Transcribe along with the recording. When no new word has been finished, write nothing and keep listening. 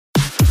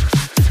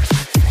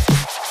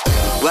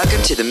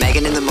Welcome to the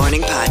Megan in the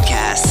Morning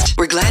podcast.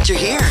 We're glad you're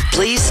here.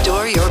 Please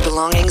store your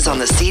belongings on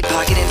the seat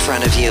pocket in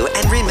front of you.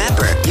 And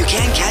remember, you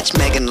can catch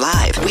Megan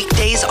live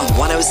weekdays on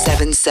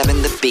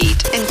 107.7 The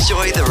Beat.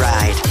 Enjoy the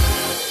ride.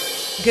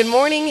 Good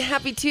morning.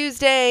 Happy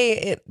Tuesday.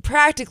 It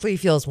practically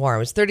feels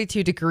warm. It's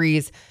 32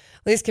 degrees,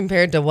 at least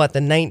compared to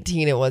the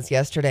 19 it was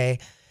yesterday.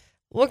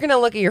 We're going to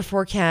look at your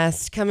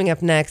forecast coming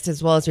up next,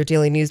 as well as your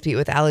daily news beat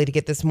with Allie to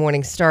get this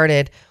morning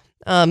started.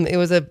 It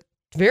was a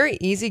very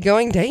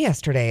easygoing day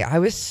yesterday. I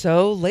was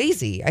so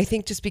lazy. I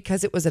think just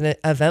because it was an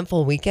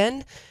eventful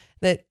weekend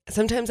that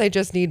sometimes I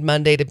just need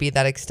Monday to be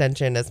that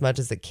extension as much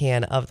as it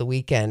can of the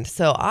weekend.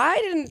 So I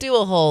didn't do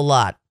a whole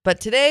lot,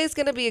 but today is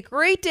going to be a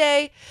great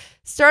day.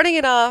 Starting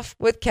it off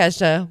with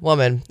Kesha,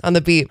 Woman, on the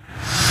Beat.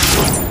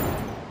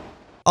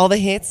 All the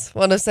hits,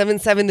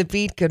 107.7 The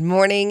Beat. Good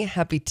morning.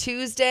 Happy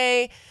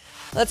Tuesday.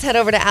 Let's head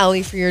over to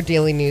Allie for your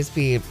daily news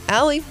beat.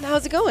 Allie,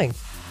 how's it going?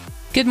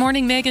 Good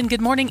morning, Megan. Good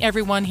morning,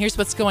 everyone. Here's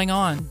what's going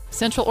on.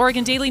 Central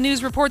Oregon Daily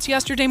News reports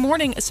yesterday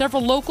morning,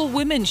 several local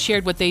women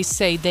shared what they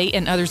say they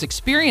and others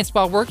experienced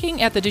while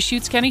working at the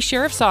Deschutes County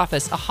Sheriff's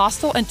Office, a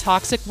hostile and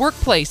toxic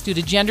workplace due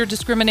to gender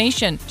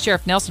discrimination.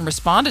 Sheriff Nelson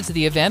responded to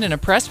the event in a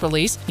press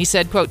release. He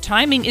said, quote,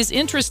 "Timing is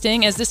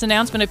interesting as this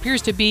announcement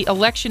appears to be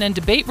election and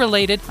debate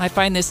related. I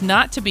find this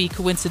not to be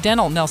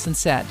coincidental," Nelson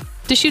said.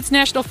 Deschutes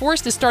National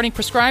Forest is starting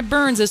prescribed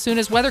burns as soon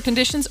as weather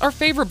conditions are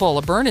favorable.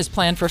 A burn is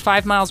planned for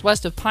 5 miles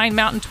west of Pine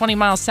Mountain, 20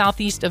 miles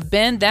southeast of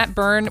Bend. That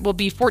burn will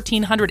be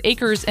 1,400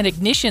 acres and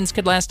ignitions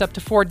could last up to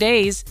 4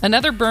 days.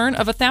 Another burn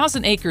of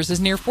 1,000 acres is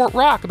near Fort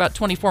Rock, about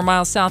 24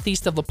 miles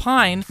southeast of La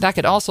Pine. That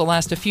could also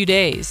last a few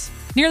days.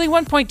 Nearly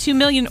 1.2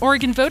 million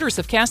Oregon voters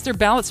have cast their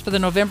ballots for the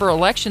November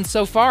election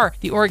so far.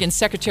 The Oregon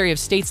Secretary of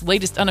State's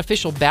latest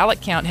unofficial ballot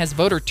count has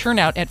voter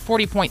turnout at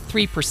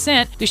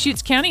 40.3%.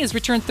 Deschutes County has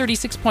returned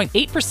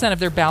 36.8% of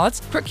their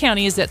ballots. Crook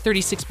County is at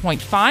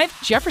 36.5%.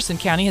 Jefferson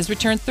County has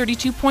returned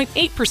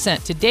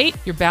 32.8%. To date,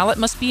 your ballot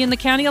must be in the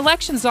county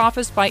elections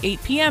office by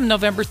 8 p.m.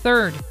 November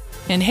 3rd.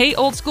 And hey,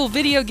 old school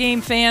video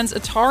game fans,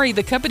 Atari,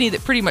 the company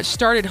that pretty much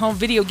started home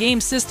video game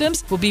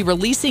systems, will be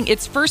releasing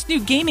its first new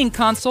gaming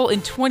console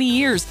in 20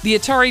 years. The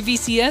Atari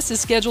VCS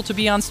is scheduled to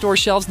be on store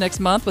shelves next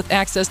month with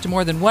access to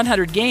more than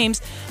 100 games.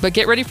 But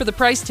get ready for the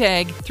price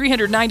tag,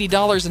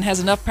 $390, and has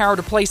enough power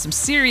to play some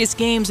serious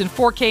games in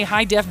 4K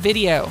high-def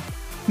video.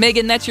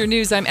 Megan, that's your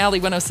news. I'm Allie,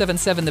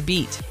 107.7 The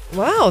Beat.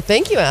 Wow,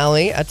 thank you,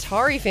 Allie.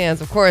 Atari fans,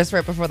 of course,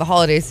 right before the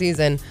holiday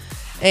season.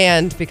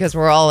 And because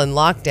we're all in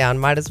lockdown,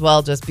 might as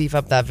well just beef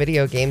up that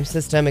video game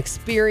system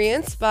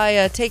experience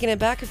by taking it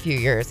back a few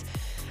years.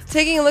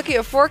 Taking a look at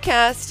your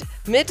forecast,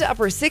 mid to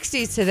upper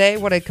 60s today.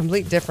 What a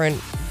complete different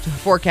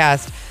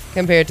forecast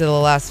compared to the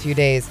last few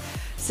days.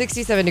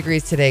 67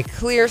 degrees today.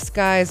 Clear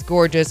skies,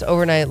 gorgeous.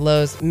 Overnight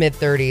lows,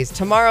 mid-30s.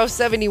 Tomorrow,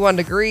 71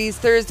 degrees.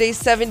 Thursday,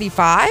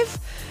 75.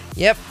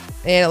 Yep.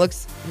 And it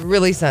looks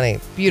really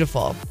sunny.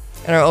 Beautiful.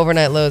 And our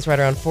overnight lows right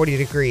around 40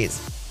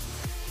 degrees.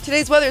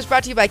 Today's weather is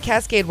brought to you by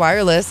Cascade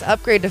Wireless.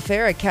 Upgrade to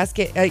Fair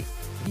at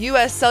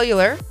U.S.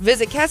 Cellular.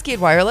 Visit Cascade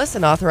Wireless,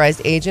 an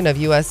authorized agent of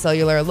U.S.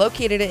 Cellular,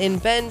 located in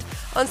Bend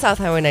on South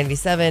Highway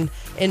 97,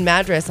 in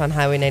Madras on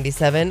Highway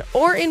 97,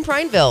 or in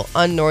Prineville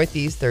on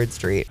Northeast 3rd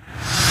Street.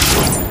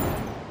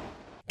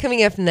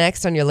 Coming up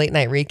next on your late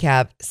night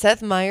recap,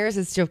 Seth Meyers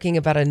is joking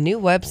about a new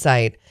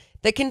website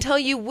that can tell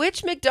you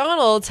which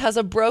McDonald's has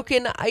a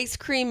broken ice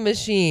cream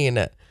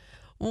machine.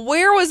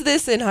 Where was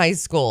this in high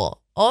school?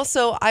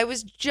 Also, I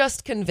was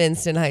just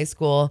convinced in high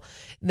school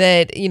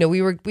that,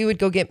 we would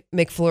go get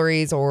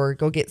McFlurries or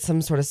go get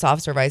some sort of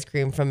soft serve ice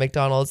cream from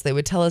McDonald's. They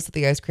would tell us that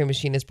the ice cream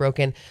machine is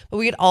broken, but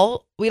we'd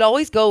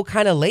always go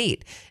kind of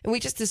late. And we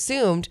just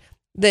assumed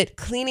that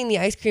cleaning the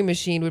ice cream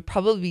machine would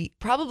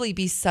probably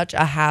be such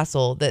a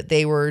hassle that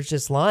they were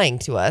just lying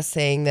to us,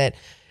 saying that,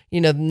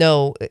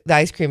 no, the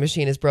ice cream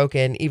machine is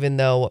broken, even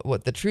though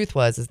what the truth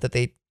was is that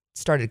they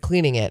started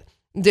cleaning it.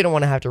 Didn't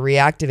want to have to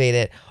reactivate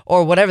it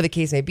or whatever the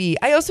case may be.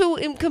 I also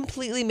am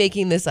completely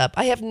making this up.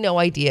 I have no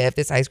idea if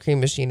this ice cream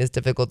machine is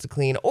difficult to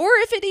clean or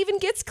if it even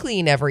gets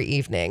clean every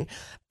evening.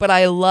 But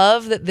I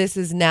love that this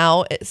is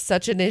now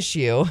such an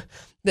issue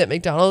that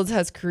McDonald's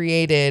has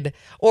created,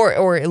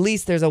 or at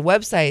least there's a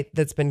website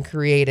that's been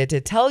created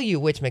to tell you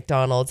which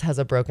McDonald's has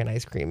a broken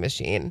ice cream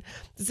machine.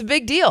 It's a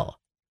big deal.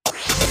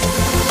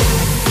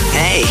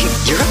 Hey,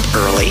 you're up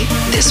early.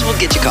 This will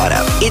get you caught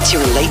up. It's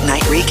your late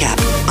night recap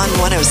on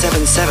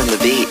 107.7 The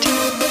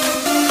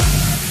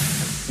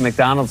Beat.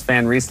 McDonald's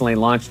fan recently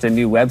launched a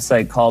new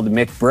website called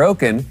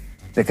McBroken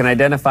that can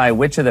identify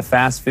which of the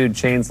fast food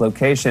chain's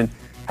location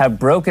have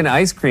broken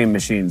ice cream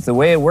machines. The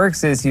way it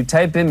works is you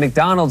type in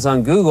McDonald's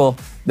on Google,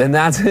 then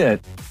that's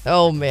it.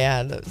 Oh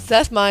man,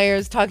 Seth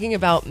Meyers talking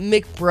about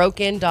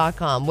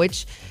McBroken.com,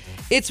 which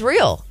it's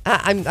real.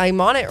 I'm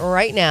on it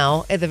right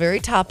now. At the very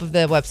top of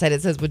the website,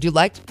 it says, Would you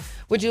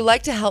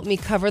like to help me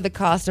cover the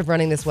cost of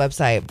running this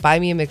website? Buy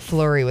me a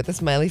McFlurry with a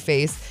smiley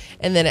face.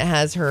 And then it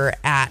has her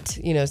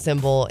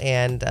symbol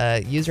and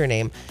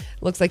username.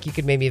 Looks like you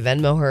could maybe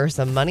Venmo her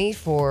some money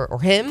or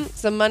him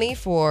some money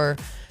for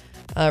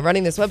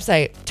running this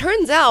website.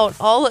 Turns out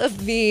all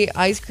of the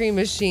ice cream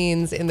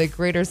machines in the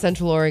greater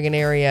Central Oregon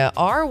area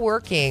are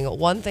working.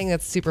 One thing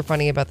that's super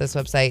funny about this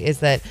website is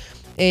that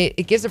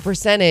it gives a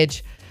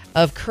percentage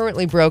of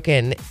currently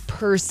broken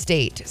per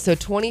state. So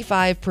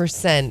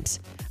 25%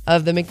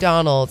 of the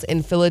McDonald's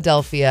in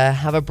Philadelphia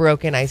have a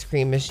broken ice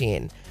cream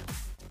machine.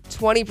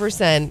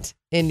 20%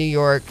 in New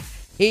York,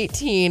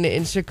 18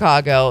 in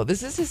Chicago.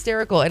 This is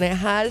hysterical. And it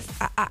has,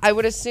 I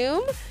would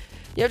assume,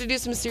 you have to do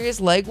some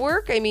serious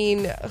legwork. I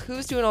mean,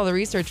 who's doing all the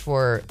research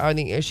for?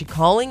 Is she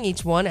calling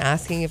each one,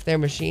 asking if their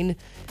machine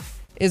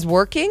is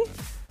working?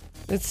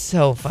 It's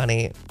so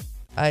funny.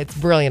 It's a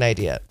brilliant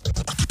idea.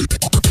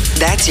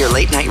 That's your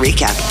late night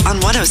recap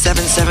on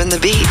 107.7 The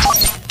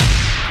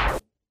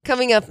Beat.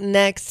 Coming up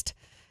next,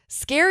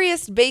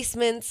 scariest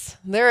basements.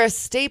 They're a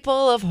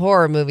staple of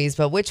horror movies,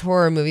 but which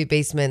horror movie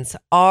basements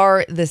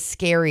are the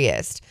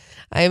scariest?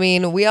 I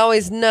mean, we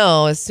always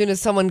know as soon as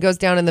someone goes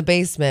down in the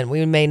basement,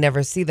 we may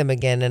never see them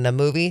again in a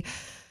movie.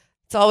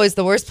 It's always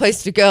the worst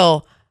place to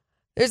go.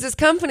 There's this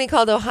company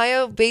called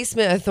Ohio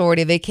Basement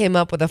Authority. They came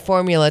up with a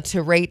formula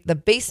to rate the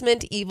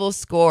basement evil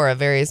score of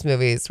various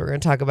movies. We're going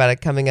to talk about it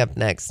coming up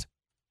next.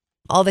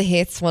 All the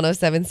hits,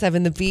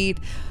 107.7 The Beat.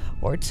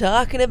 We're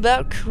talking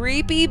about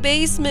creepy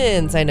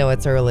basements. I know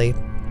it's early,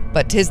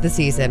 but 'tis the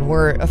season.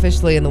 We're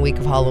officially in the week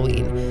of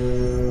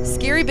Halloween.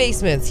 Scary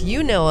basements,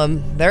 you know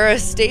them. They're a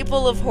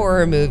staple of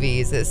horror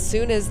movies. As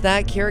soon as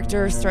that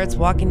character starts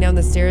walking down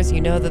the stairs,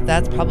 you know that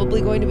that's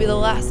probably going to be the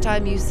last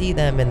time you see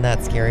them in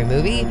that scary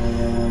movie.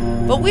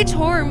 But which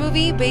horror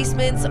movie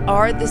basements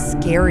are the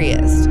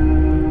scariest?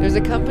 There's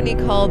a company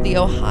called the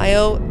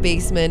Ohio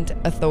Basement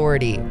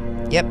Authority.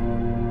 Yep.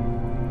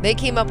 They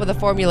came up with a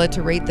formula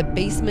to rate the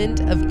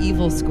basement of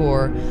evil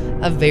score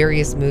of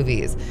various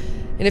movies.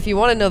 And if you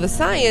want to know the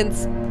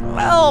science,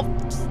 well,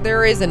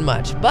 there isn't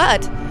much.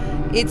 But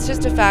it's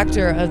just a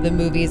factor of the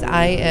movie's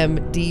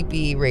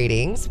IMDb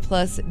ratings,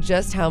 plus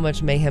just how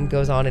much mayhem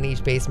goes on in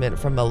each basement,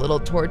 from a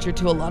little torture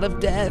to a lot of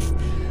death.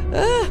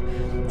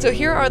 So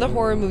here are the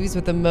horror movies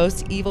with the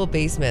most evil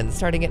basements,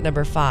 starting at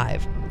number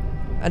 5.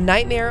 A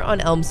Nightmare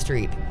on Elm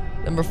Street.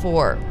 Number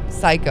 4,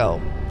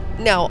 Psycho.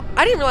 Now,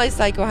 I didn't realize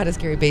Psycho had a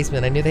scary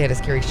basement. I knew they had a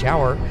scary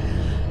shower.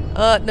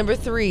 Number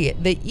 3,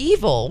 The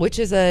Evil, which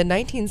is a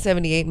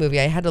 1978 movie.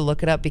 I had to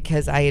look it up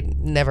because I had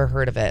never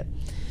heard of it.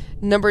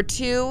 Number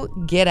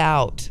 2, Get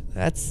Out.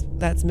 That's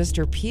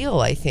Mr. Peel,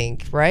 I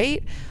think,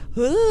 right?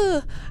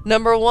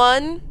 Number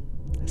 1,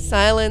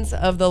 Silence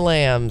of the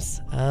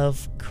Lambs.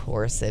 Of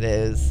course it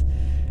is.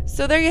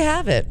 So there you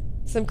have it.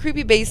 Some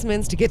creepy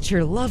basements to get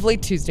your lovely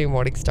Tuesday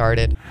morning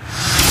started.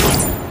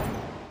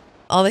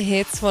 All the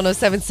hits,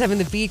 107.7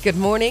 The Beat. Good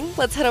morning.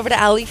 Let's head over to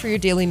Allie for your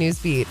daily news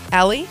beat.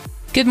 Allie?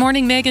 Good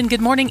morning, Megan.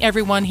 Good morning,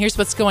 everyone. Here's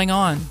what's going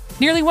on.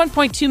 Nearly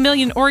 1.2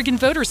 million Oregon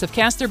voters have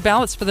cast their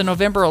ballots for the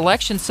November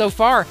election so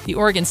far. The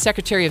Oregon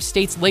Secretary of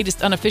State's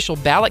latest unofficial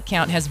ballot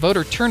count has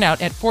voter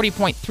turnout at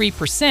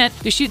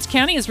 40.3%. Deschutes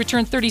County has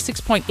returned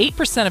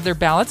 36.8% of their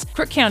ballots.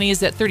 Crook County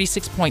is at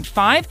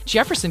 36.5%.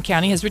 Jefferson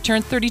County has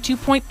returned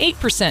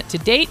 32.8%. To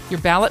date,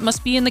 your ballot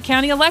must be in the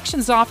county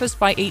elections office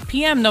by 8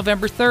 p.m.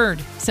 November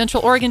 3rd.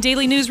 Central Oregon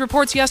Daily News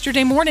reports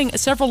yesterday morning,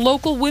 several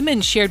local women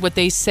shared what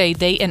they say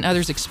they and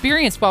others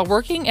experienced while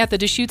working at the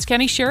Deschutes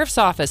County Sheriff's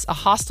Office, a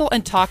hostile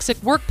and toxic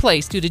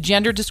workplace due to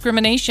gender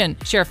discrimination.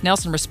 Sheriff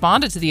Nelson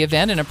responded to the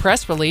event in a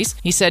press release.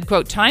 He said,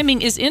 quote,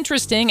 "Timing is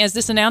interesting as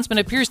this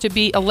announcement appears to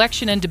be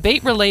election and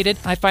debate related.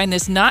 I find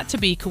this not to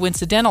be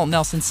coincidental,"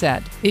 Nelson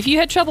said. If you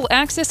had trouble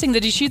accessing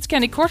the Deschutes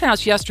County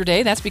Courthouse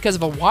yesterday, that's because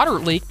of a water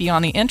leak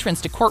beyond the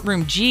entrance to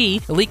Courtroom G.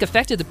 The leak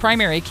affected the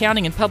primary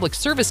accounting and public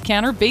service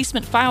counter,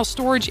 basement file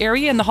storage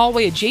area, and the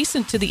hallway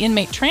adjacent to the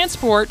inmate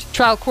transport.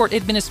 Trial Court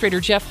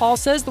Administrator Jeff Hall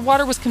says the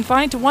water was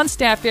confined to one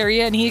staff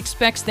area and he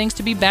expects things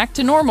to be back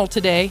to normal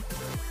today.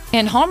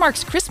 And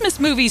Hallmark's Christmas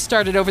movies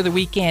started over the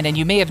weekend, and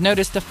you may have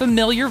noticed a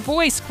familiar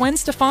voice. Gwen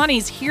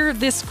Stefani's Here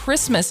This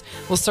Christmas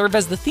will serve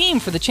as the theme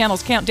for the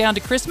channel's countdown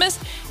to Christmas.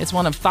 It's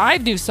one of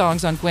 5 new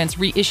songs on Gwen's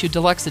reissued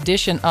deluxe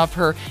edition of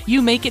her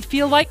You Make It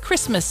Feel Like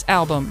Christmas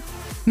album.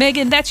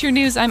 Megan, that's your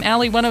news. I'm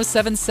Allie,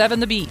 107.7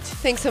 The Beat.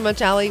 Thanks so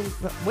much, Allie.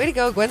 Way to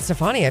go, Gwen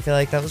Stefani. I feel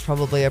like that was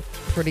probably a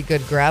pretty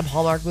good grab.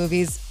 Hallmark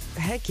movies,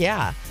 heck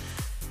yeah.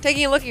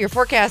 Taking a look at your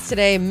forecast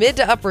today, mid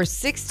to upper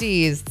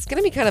 60s. It's going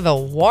to be kind of a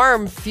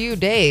warm few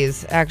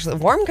days, actually.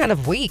 Warm kind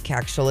of week,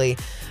 actually.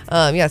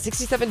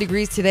 67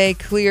 degrees today,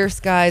 clear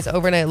skies,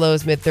 overnight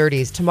lows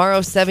mid-30s. Tomorrow,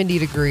 70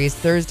 degrees.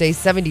 Thursday,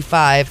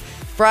 75.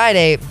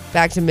 Friday,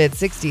 back to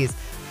mid-60s.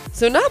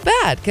 So not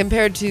bad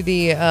compared to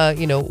the,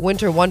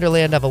 winter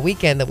wonderland of a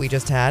weekend that we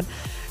just had.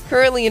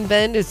 Currently in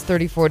Bend, it's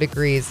 34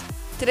 degrees.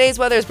 Today's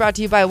weather is brought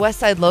to you by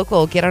Westside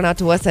Local. Get on out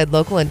to Westside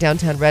Local in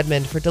downtown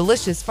Redmond for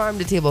delicious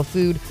farm-to-table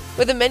food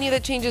with a menu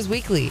that changes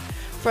weekly.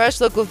 Fresh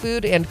local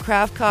food and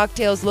craft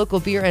cocktails, local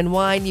beer and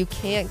wine. You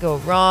can't go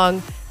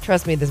wrong.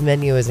 Trust me, this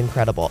menu is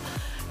incredible.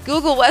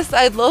 Google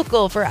Westside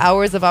Local for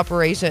hours of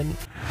operation.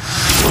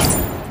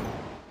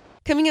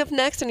 Coming up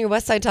next on your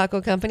Westside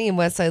Taco Company and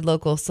Westside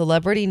Local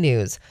celebrity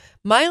news,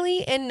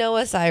 Miley and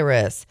Noah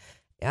Cyrus.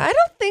 I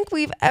don't think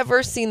we've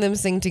ever seen them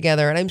sing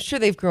together, and I'm sure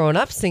they've grown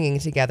up singing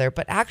together,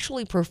 but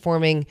actually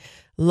performing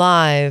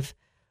live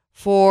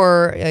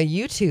for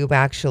YouTube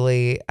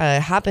actually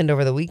happened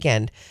over the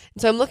weekend.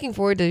 And so I'm looking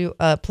forward to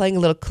playing a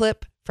little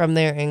clip from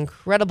their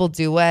incredible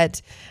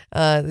duet.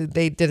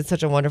 They did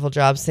such a wonderful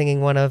job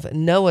singing one of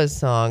Noah's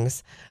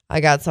songs,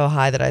 I Got So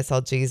High That I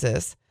Saw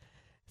Jesus.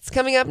 It's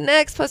coming up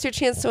next, plus your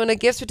chance to win a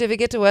gift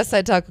certificate to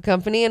Westside Taco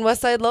Company and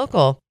Westside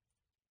Local.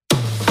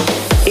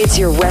 It's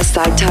your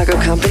Westside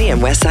Taco Company and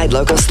Westside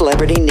Local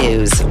celebrity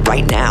news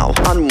right now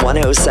on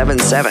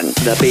 107.7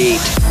 The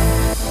Beat.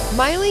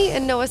 Miley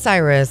and Noah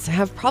Cyrus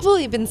have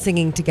probably been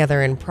singing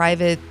together in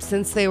private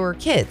since they were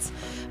kids,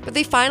 but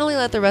they finally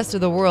let the rest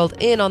of the world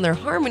in on their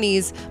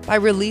harmonies by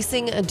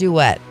releasing a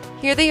duet.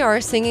 Here they are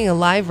singing a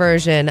live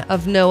version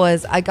of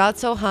Noah's I Got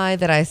So High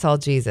That I Saw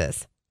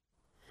Jesus.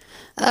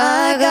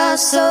 I got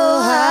so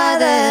high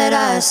that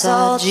I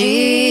saw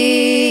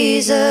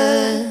Jesus.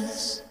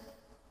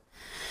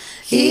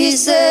 He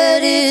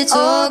said it's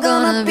all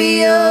gonna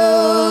be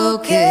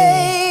okay.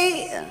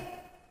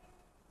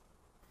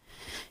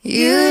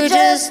 You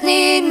just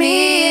need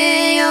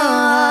me in your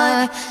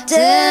heart.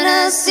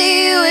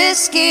 Tennessee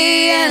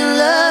whiskey and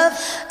love.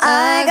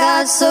 I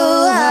got so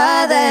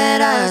high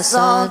that I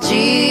saw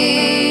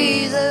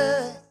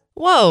Jesus.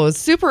 Whoa,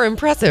 super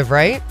impressive,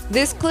 right?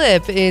 This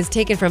clip is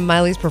taken from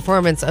Miley's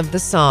performance of the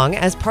song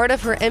as part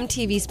of her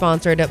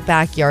MTV-sponsored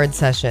Backyard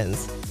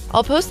Sessions.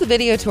 I'll post the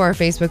video to our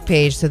Facebook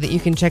page so that you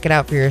can check it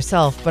out for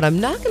yourself, but I'm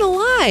not gonna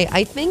lie,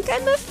 I think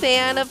I'm a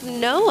fan of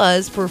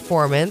Noah's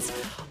performance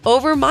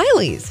over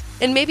Miley's.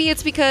 And maybe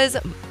it's because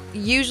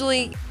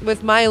usually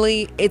with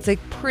Miley, it's a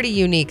pretty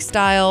unique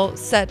style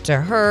set to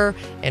her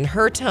and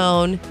her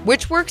tone,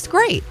 which works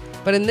great.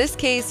 But in this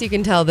case, you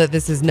can tell that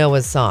this is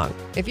Noah's song.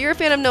 If you're a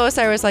fan of Noah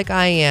Cyrus like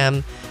I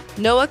am,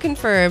 Noah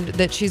confirmed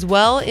that she's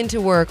well into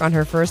work on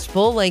her first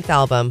full-length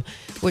album,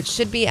 which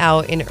should be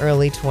out in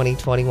early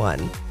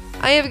 2021.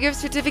 I have a gift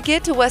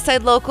certificate to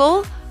Westside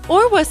Local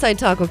or Westside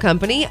Taco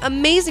Company,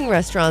 amazing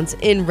restaurants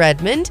in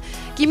Redmond.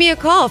 Give me a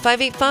call,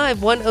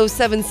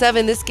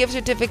 585-1077. This gift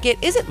certificate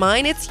isn't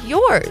mine, it's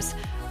yours.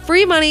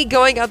 Free money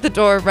going out the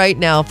door right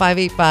now,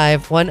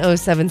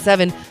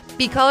 585-1077.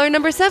 Be caller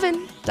number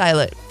 7. Dial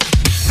it.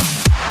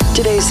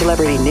 Today's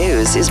celebrity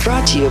news is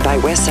brought to you by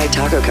Westside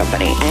Taco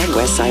Company and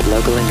Westside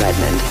Local in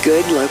Redmond.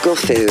 Good local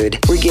food.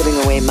 We're giving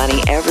away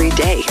money every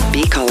day.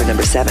 Be caller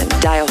number 7.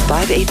 Dial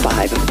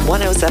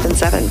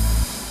 585-1077.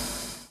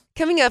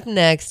 Coming up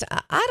next,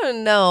 I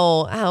don't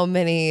know how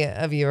many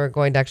of you are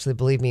going to actually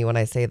believe me when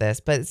I say this,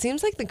 but it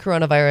seems like the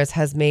coronavirus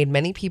has made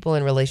many people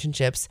in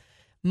relationships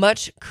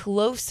much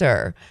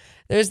closer.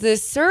 There's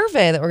this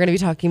survey that we're going to be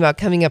talking about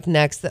coming up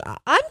next that I'm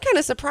kind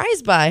of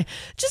surprised by,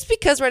 just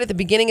because right at the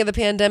beginning of the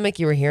pandemic,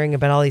 you were hearing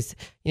about all these,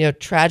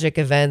 tragic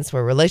events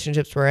where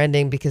relationships were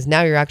ending because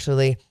now you're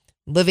actually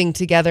living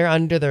together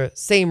under the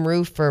same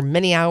roof for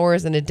many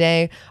hours in a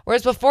day,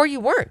 whereas before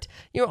you weren't.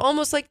 You were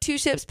almost like two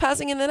ships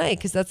passing in the night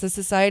because that's the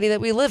society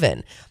that we live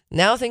in.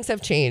 Now things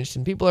have changed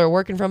and people are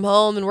working from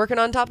home and working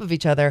on top of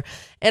each other,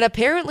 and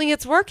apparently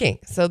it's working.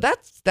 So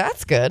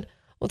that's good.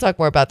 We'll talk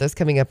more about this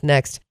coming up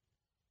next.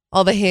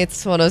 All the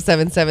hits,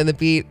 107.7 The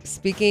Beat.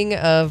 Speaking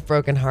of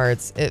broken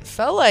hearts, it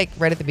felt like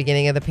right at the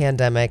beginning of the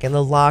pandemic and the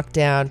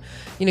lockdown,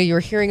 you were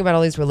hearing about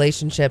all these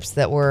relationships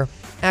that were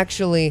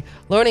actually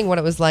learning what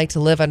it was like to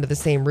live under the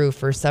same roof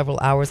for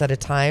several hours at a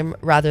time,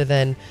 rather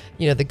than,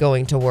 the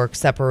going to work,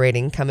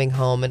 separating, coming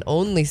home, and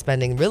only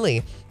spending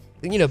really,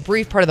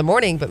 brief part of the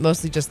morning, but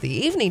mostly just the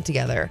evening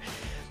together.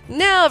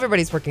 Now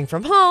everybody's working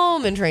from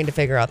home and trying to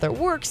figure out their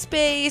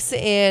workspace,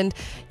 and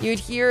you'd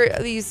hear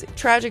these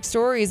tragic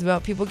stories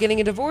about people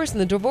getting a divorce and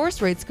the divorce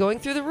rates going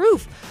through the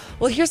roof.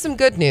 Well, here's some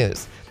good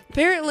news.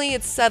 Apparently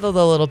it's settled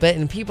a little bit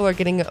and people are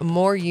getting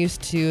more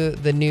used to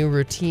the new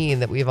routine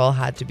that we've all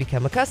had to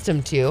become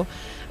accustomed to,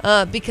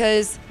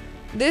 because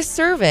this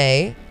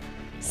survey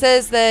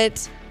says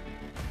that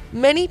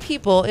many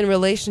people in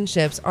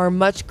relationships are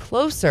much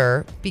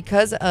closer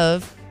because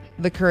of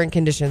the current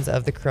conditions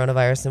of the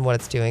coronavirus and what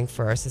it's doing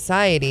for our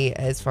society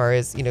as far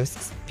as,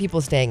 people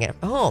staying at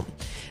home.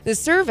 The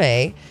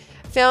survey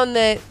found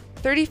that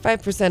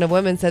 35% of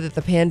women said that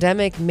the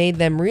pandemic made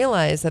them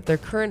realize that their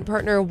current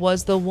partner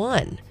was the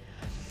one.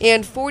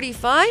 And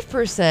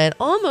 45%,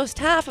 almost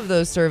half of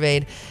those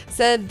surveyed,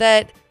 said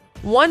that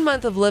 1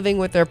 month of living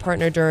with their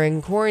partner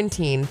during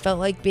quarantine felt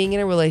like being in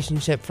a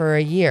relationship for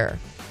a year,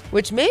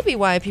 which may be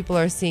why people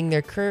are seeing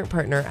their current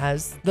partner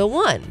as the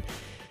one.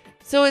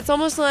 So it's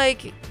almost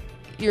like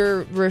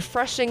you're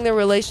refreshing the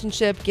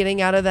relationship,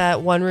 getting out of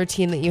that one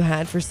routine that you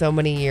had for so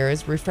many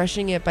years,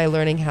 refreshing it by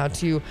learning how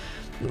to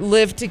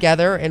live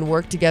together and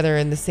work together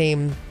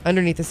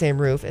underneath the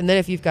same roof. And then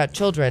if you've got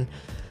children,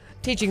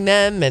 teaching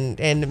them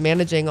and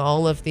managing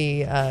all of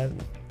the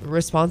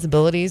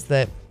responsibilities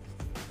that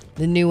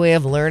the new way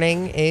of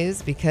learning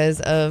is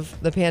because of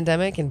the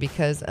pandemic and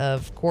because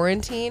of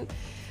quarantine.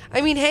 I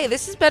mean, hey,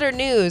 this is better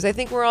news. I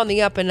think we're on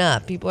the up and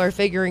up. People are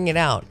figuring it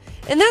out.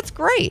 And that's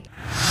great.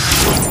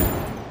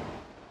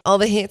 All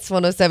the hits,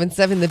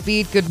 107.7 The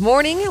Beat. Good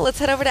morning. Let's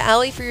head over to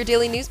Allie for your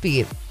daily news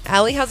beat.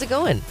 Allie, how's it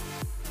going?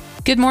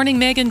 Good morning,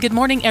 Megan. Good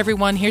morning,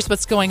 everyone. Here's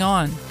what's going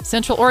on.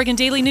 Central Oregon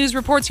Daily News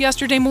reports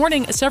yesterday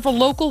morning, several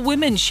local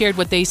women shared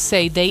what they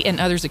say they and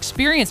others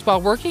experienced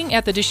while working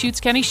at the Deschutes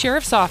County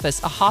Sheriff's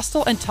Office, a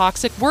hostile and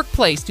toxic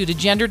workplace due to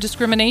gender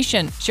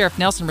discrimination. Sheriff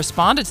Nelson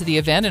responded to the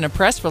event in a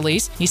press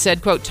release. He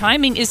said, quote,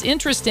 "Timing is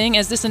interesting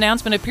as this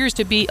announcement appears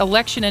to be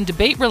election and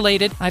debate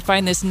related. I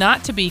find this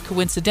not to be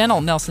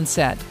coincidental," Nelson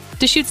said.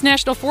 Deschutes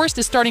National Forest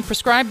is starting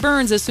prescribed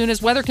burns as soon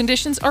as weather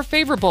conditions are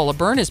favorable. A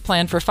burn is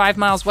planned for 5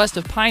 miles west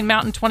of Pine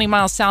Mountain, 20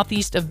 miles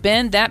southeast of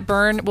Bend. That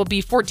burn will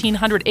be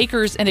 1,400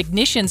 acres and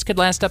ignitions could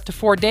last up to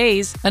 4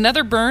 days.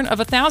 Another burn of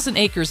 1,000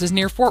 acres is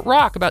near Fort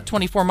Rock, about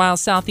 24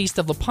 miles southeast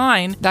of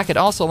LaPine. That could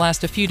also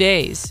last a few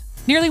days.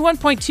 Nearly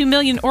 1.2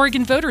 million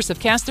Oregon voters have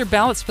cast their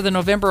ballots for the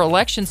November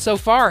election so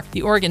far.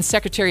 The Oregon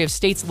Secretary of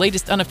State's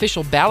latest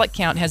unofficial ballot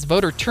count has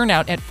voter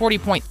turnout at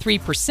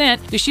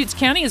 40.3%. Deschutes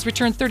County has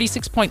returned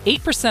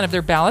 36.8% of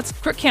their ballots.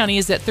 Crook County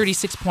is at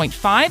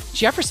 36.5%.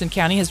 Jefferson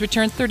County has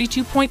returned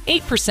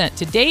 32.8%.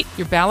 To date,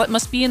 your ballot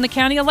must be in the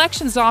county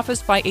elections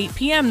office by 8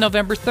 p.m.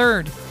 November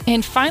 3rd.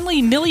 And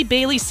finally, Millie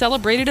Bailey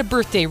celebrated a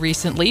birthday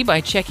recently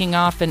by checking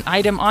off an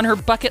item on her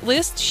bucket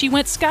list. She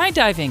went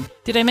skydiving.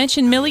 Did I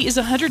mention Millie is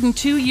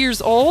 102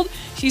 years old?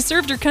 She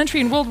served her country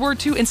in World War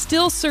II and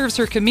still serves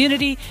her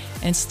community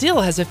and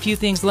still has a few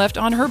things left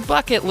on her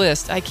bucket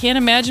list. I can't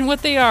imagine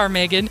what they are,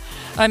 Megan.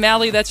 I'm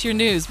Allie. That's your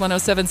news,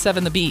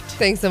 107.7 The Beat.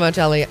 Thanks so much,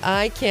 Allie.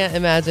 I can't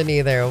imagine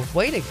either.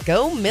 Way to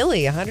go,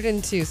 Millie.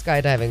 102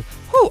 skydiving.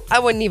 Whew, I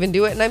wouldn't even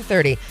do it, and I'm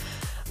 30.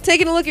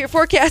 Taking a look at your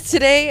forecast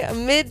today,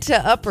 mid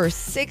to upper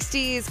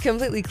 60s,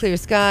 completely clear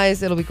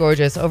skies. It'll be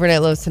gorgeous.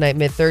 Overnight lows tonight,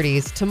 mid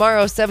 30s.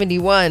 Tomorrow,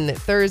 71.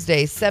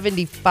 Thursday,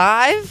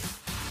 75.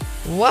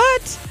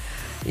 What?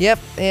 Yep,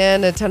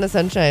 and a ton of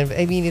sunshine.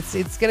 I mean,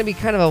 it's going to be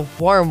kind of a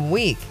warm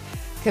week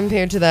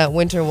compared to that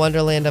winter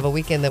wonderland of a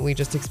weekend that we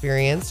just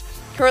experienced.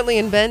 Currently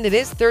in Bend, it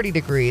is 30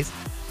 degrees.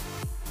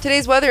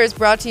 Today's weather is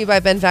brought to you by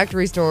Bend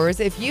Factory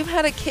Stores. If you've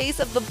had a case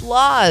of the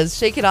blahs,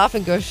 shake it off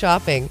and go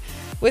shopping.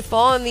 With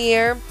fall in the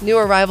air, new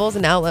arrivals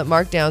and outlet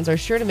markdowns are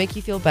sure to make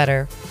you feel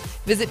better.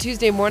 Visit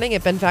Tuesday morning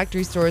at Bend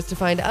Factory Stores to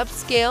find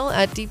upscale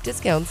at deep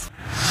discounts.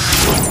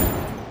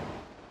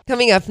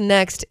 Coming up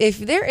next, if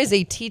there is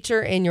a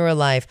teacher in your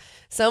life,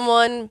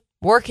 someone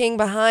working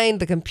behind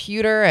the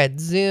computer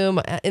at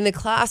Zoom, in the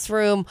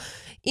classroom,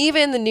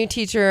 even the new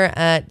teacher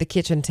at the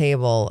kitchen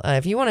table,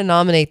 if you want to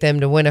nominate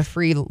them to win a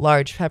free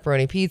large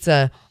pepperoni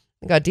pizza,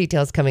 I got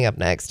details coming up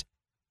next.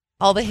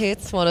 All the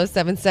hits,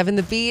 107.7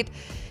 The Beat.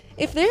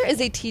 If there is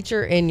a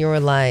teacher in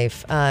your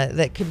life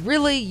that could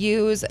really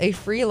use a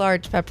free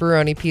large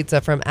pepperoni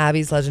pizza from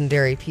Abby's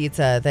Legendary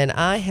Pizza, then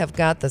I have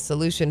got the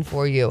solution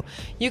for you.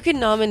 You can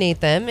nominate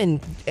them and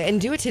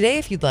do it today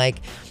if you'd like.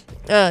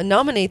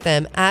 Nominate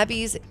them,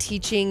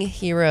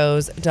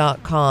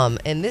 abbysteachingheroes.com.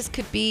 And this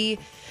could be,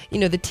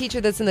 the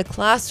teacher that's in the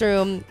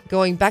classroom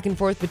going back and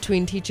forth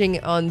between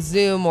teaching on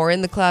Zoom or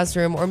in the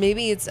classroom, or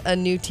maybe it's a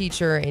new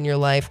teacher in your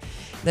life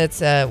that's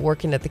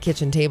working at the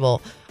kitchen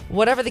table.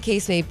 Whatever the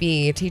case may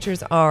be,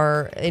 teachers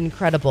are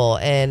incredible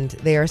and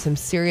they are some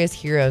serious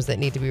heroes that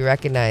need to be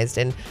recognized.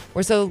 And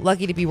we're so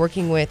lucky to be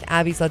working with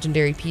Abby's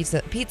Legendary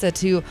Pizza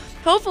to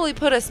hopefully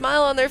put a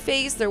smile on their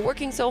face. They're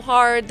working so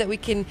hard that we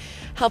can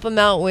help them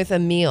out with a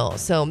meal.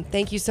 So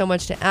thank you so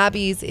much to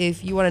Abby's.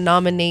 If you want to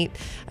nominate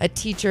a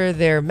teacher,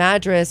 their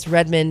Madras,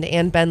 Redmond,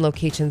 and Bend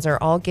locations are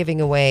all giving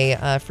away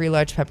free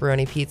large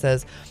pepperoni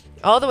pizzas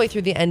all the way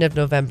through the end of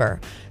November.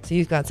 So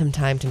you've got some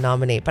time to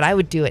nominate, but I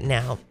would do it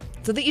now,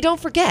 so that you don't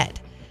forget.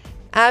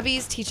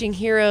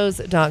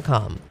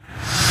 abbysteachingheroes.com.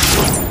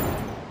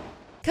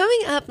 Coming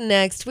up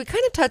next, we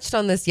kind of touched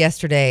on this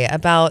yesterday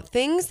about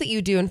things that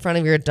you do in front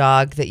of your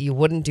dog that you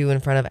wouldn't do in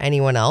front of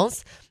anyone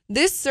else.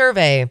 This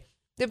survey,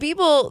 the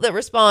people that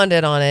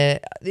responded on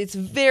it, it's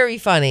very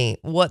funny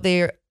what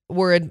they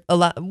were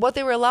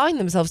allowing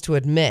themselves to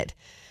admit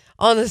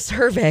on the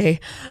survey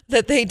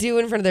that they do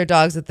in front of their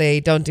dogs that they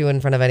don't do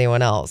in front of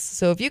anyone else.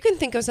 So if you can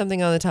think of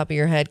something on the top of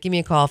your head, give me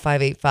a call,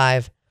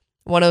 585-1077.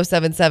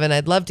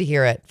 I'd love to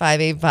hear it.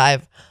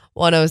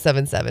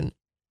 585-1077.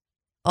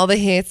 All the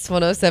hits,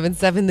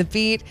 107.7 The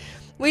Beat.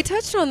 We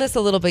touched on this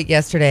a little bit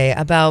yesterday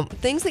about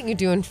things that you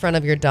do in front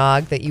of your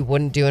dog that you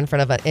wouldn't do in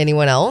front of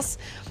anyone else.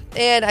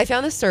 And I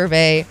found the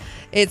survey.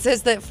 It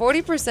says that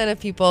 40% of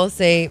people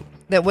say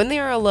that when they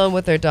are alone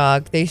with their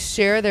dog, they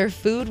share their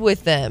food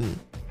with them.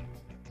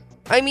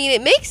 I mean,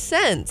 it makes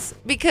sense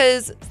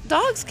because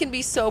dogs can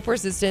be so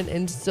persistent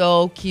and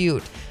so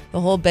cute. The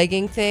whole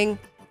begging thing,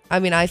 I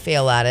mean, I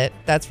fail at it,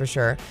 that's for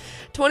sure.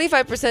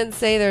 25%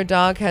 say their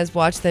dog has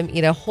watched them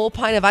eat a whole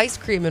pint of ice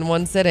cream in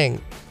one sitting.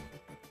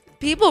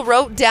 People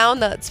wrote down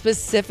that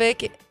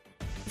specific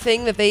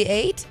thing that they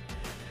ate.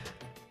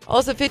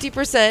 Also,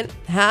 50%,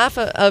 half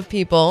of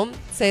people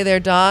say their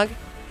dog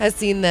has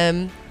seen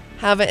them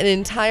have an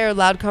entire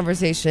loud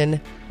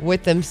conversation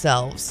with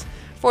themselves.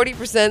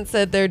 40%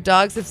 said their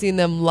dogs have seen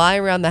them lie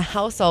around the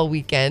house all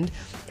weekend.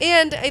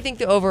 And I think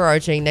the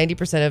overarching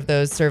 90% of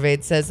those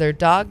surveyed says their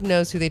dog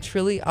knows who they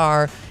truly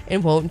are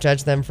and won't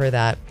judge them for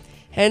that.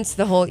 Hence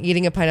the whole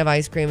eating a pint of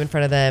ice cream in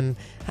front of them,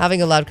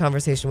 having a loud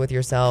conversation with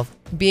yourself,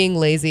 being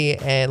lazy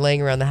and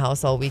laying around the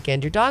house all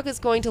weekend. Your dog is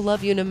going to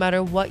love you no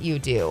matter what you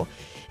do,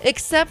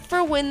 except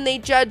for when they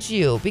judge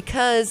you.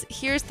 Because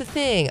here's the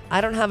thing,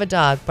 I don't have a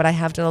dog, but I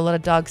have done a lot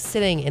of dog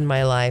sitting in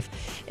my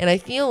life. And I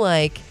feel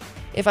like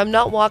if I'm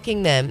not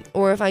walking them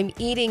or if I'm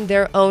eating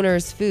their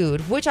owner's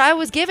food, which I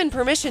was given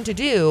permission to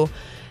do,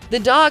 the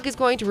dog is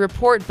going to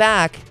report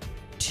back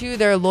to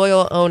their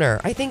loyal owner.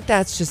 I think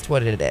that's just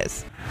what it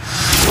is.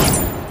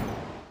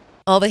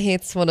 All the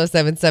hits,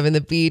 107.7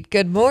 The Beat.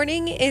 Good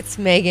morning, it's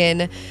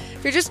Megan. If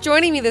you're just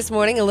joining me this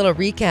morning, a little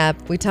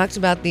recap. We talked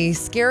about the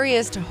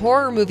scariest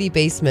horror movie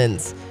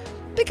basements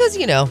because,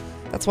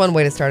 that's one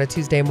way to start a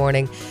Tuesday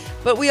morning.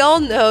 But we all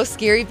know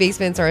scary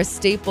basements are a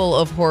staple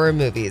of horror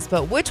movies.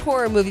 But which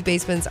horror movie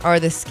basements are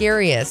the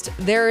scariest?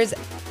 There's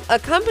a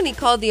company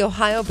called the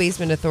Ohio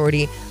Basement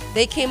Authority.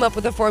 They came up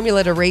with a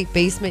formula to rate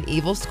basement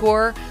evil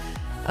score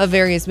of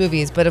various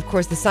movies. But of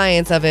course, the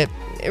science of it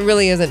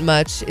really isn't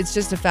much. It's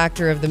just a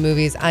factor of the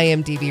movie's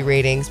IMDb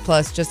ratings,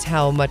 plus just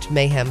how much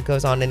mayhem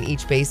goes on in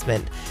each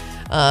basement.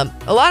 A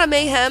lot of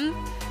mayhem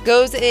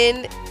goes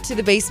into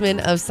the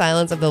basement of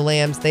Silence of the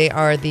Lambs.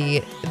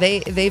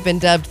 They've been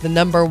dubbed the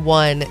number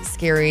one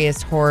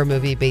scariest horror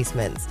movie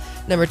basements.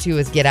 Number 2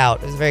 is Get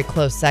Out. It was a very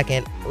close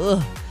second.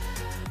 Ugh.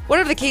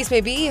 Whatever the case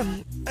may be,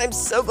 I'm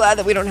so glad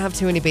that we don't have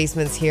too many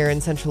basements here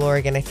in Central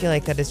Oregon. I feel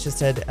like that is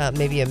just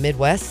maybe a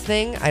Midwest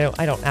thing. I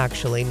don't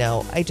actually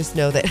know. I just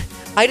know that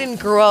I didn't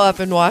grow up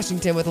in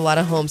Washington with a lot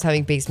of homes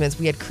having basements.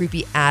 We had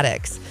creepy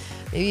attics.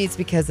 Maybe it's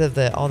because of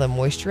all the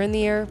moisture in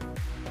the air.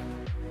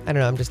 I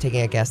don't know. I'm just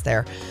taking a guess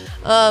there.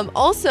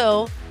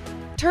 Also,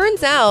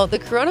 turns out the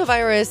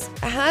coronavirus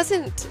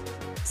hasn't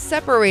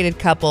separated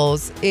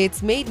couples.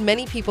 It's made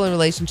many people in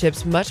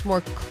relationships much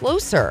more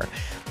closer.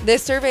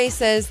 This survey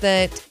says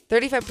that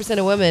 35%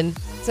 of women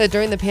said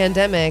during the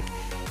pandemic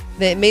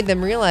that it made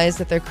them realize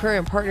that their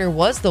current partner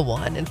was the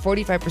one. And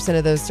 45%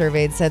 of those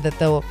surveyed said that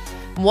the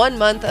 1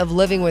 month of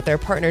living with their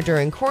partner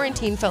during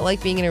quarantine felt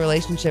like being in a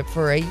relationship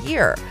for a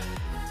year,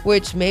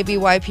 which may be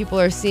why people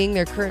are seeing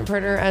their current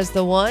partner as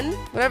the one.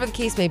 Whatever the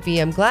case may be,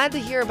 I'm glad to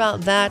hear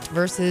about that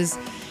versus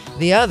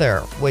the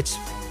other, which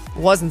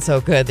wasn't so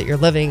good, that you're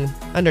living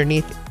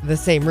underneath the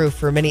same roof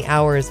for many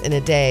hours in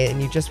a day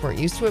and you just weren't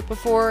used to it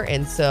before.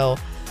 And so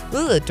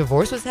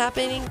divorce was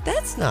happening.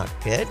 That's not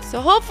good. So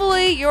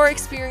hopefully you're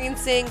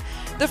experiencing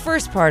the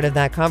first part of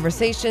that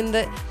conversation,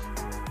 that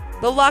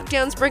the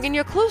lockdown's bringing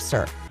you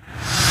closer.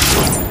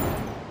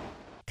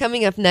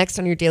 Coming up next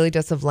on your Daily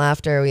Dose of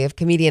Laughter, we have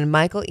comedian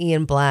Michael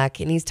Ian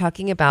Black, and he's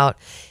talking about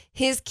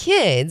his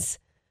kids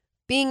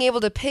being able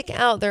to pick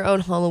out their own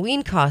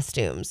Halloween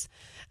costumes.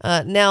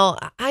 Now,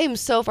 I am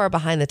so far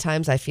behind the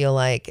times, I feel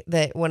like,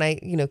 that when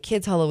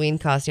kids' Halloween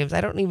costumes,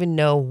 I don't even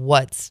know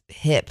what's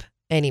hip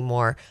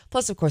anymore.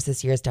 Plus, of course,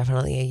 this year is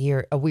definitely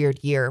a weird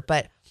year,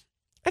 but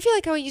I feel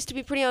like I used to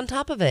be pretty on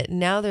top of it.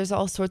 Now there's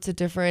all sorts of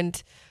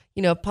different,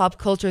 pop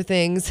culture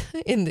things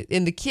in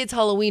the kids'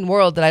 Halloween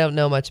world that I don't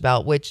know much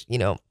about, which,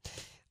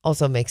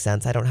 also makes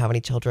sense. I don't have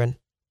any children.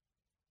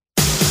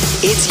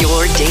 It's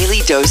your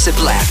Daily Dose of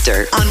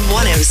Laughter on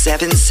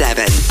 107.7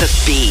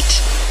 The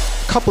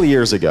Beat. A couple of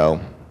years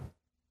ago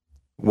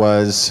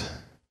was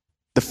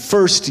the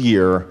first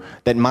year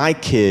that my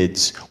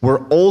kids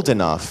were old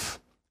enough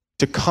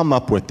to come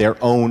up with their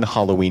own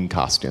Halloween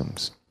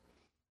costumes.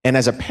 And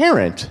as a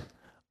parent,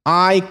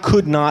 I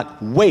could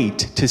not wait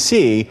to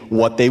see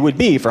what they would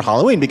be for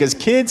Halloween, because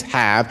kids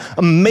have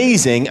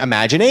amazing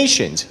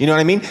imaginations. You know what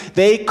I mean?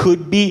 They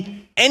could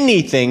be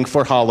anything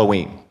for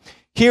Halloween.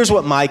 Here's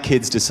what my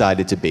kids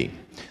decided to be.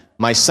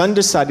 My son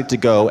decided to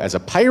go as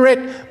a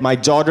pirate. My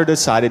daughter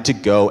decided to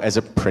go as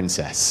a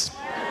princess.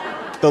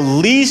 The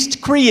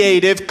least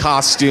creative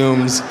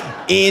costumes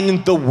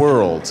in the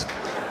world.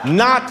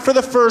 Not for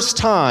the first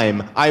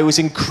time, I was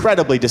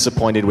incredibly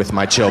disappointed with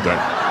my children.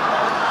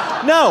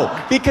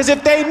 Because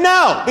if they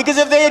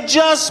had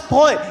just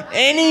put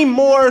any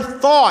more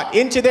thought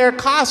into their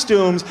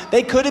costumes,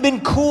 they could have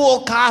been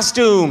cool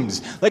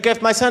costumes. Like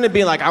if my son had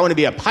been like, I want to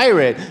be a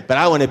pirate, but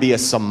I want to be a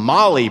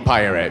Somali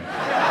pirate.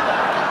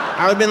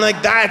 I would have been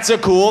like, that's a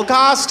cool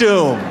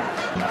costume.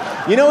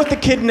 You know what the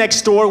kid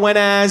next door went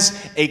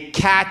as? A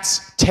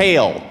cat's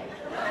tail.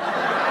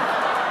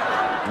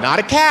 Not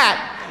a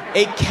cat.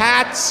 A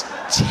cat's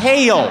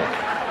tail.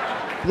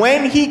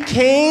 When he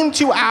came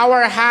to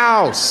our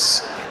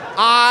house,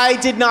 I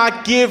did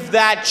not give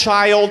that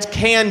child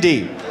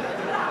candy.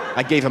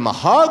 I gave him a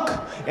hug,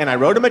 and I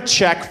wrote him a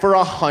check for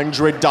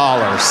 $100.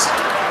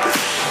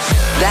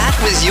 That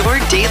was your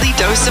Daily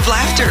Dose of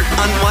Laughter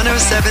on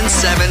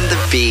 107.7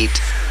 The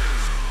Beat.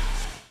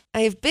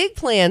 I have big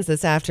plans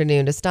this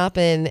afternoon to stop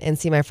in and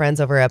see my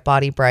friends over at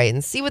Body Bright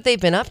and see what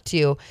they've been up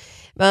to.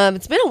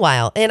 It's been a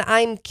while, and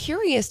I'm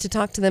curious to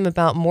talk to them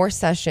about more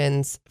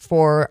sessions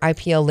for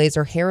IPL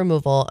laser hair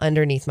removal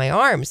underneath my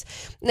arms.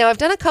 Now, I've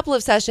done a couple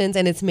of sessions,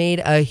 and it's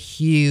made a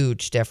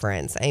huge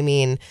difference. I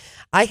mean,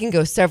 I can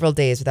go several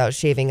days without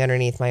shaving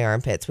underneath my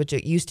armpits, which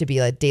it used to be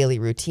a daily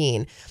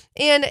routine.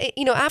 And,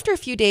 after a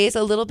few days,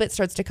 a little bit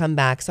starts to come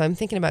back. So I'm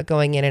thinking about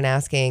going in and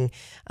asking,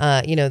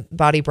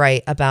 Body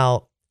Bright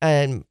about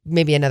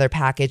maybe another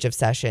package of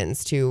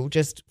sessions to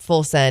just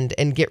full send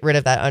and get rid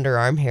of that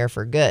underarm hair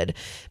for good,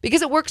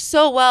 because it works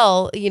so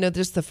well.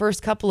 Just the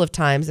first couple of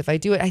times, if I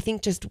do it, I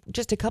think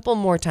just a couple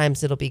more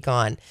times it'll be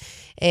gone.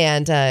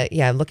 And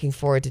I'm looking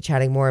forward to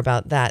chatting more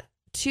about that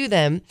to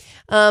them,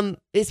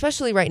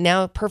 especially right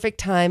now, perfect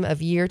time of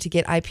year to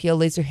get IPL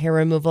laser hair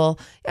removal.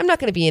 I'm not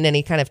going to be in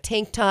any kind of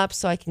tank top,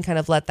 so I can kind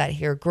of let that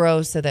hair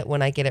grow so that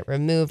when I get it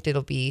removed,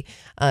 it'll be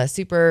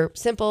super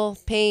simple,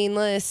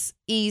 painless,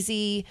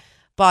 easy.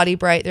 Body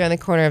Bright, they're on the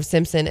corner of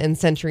Simpson and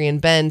Century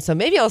and Bend, so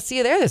maybe I'll see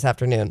you there this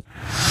afternoon.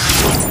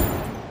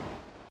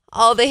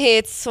 All the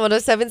hits,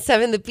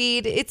 107.7 The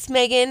Beat. It's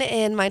Megan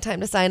and my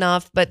time to sign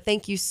off, but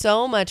thank you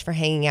so much for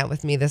hanging out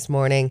with me this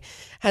morning.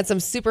 Had some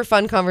super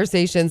fun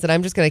conversations that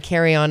I'm just going to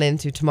carry on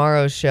into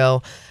tomorrow's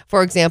show.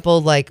 For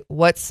example, like,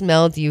 what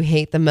smell do you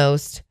hate the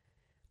most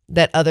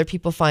that other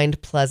people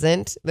find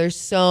pleasant? There's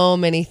so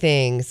many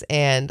things,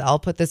 and I'll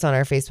put this on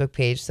our Facebook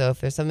page, so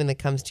if there's something that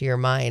comes to your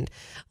mind,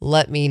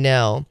 let me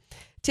know.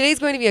 Today's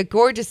going to be a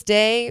gorgeous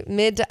day,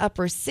 mid to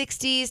upper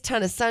 60s,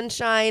 ton of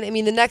sunshine. I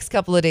mean, the next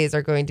couple of days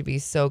are going to be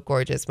so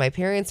gorgeous. My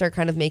parents are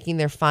kind of making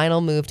their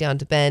final move down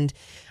to Bend.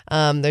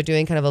 They're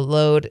doing kind of a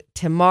load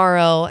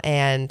tomorrow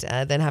and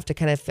then have to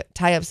kind of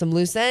tie up some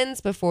loose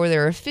ends before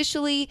they're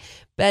officially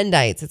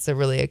Bendites. It's a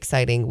really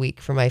exciting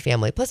week for my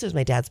family. Plus, it was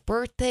my dad's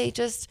birthday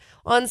just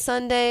on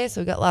Sunday, so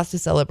we got lots to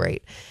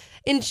celebrate.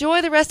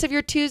 Enjoy the rest of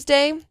your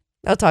Tuesday.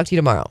 I'll talk to you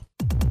tomorrow.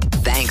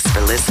 Thanks for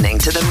listening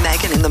to the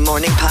Megan in the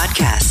Morning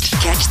podcast.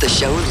 Catch the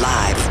show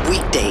live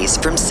weekdays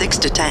from 6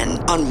 to 10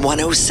 on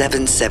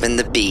 107.7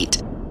 The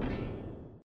Beat.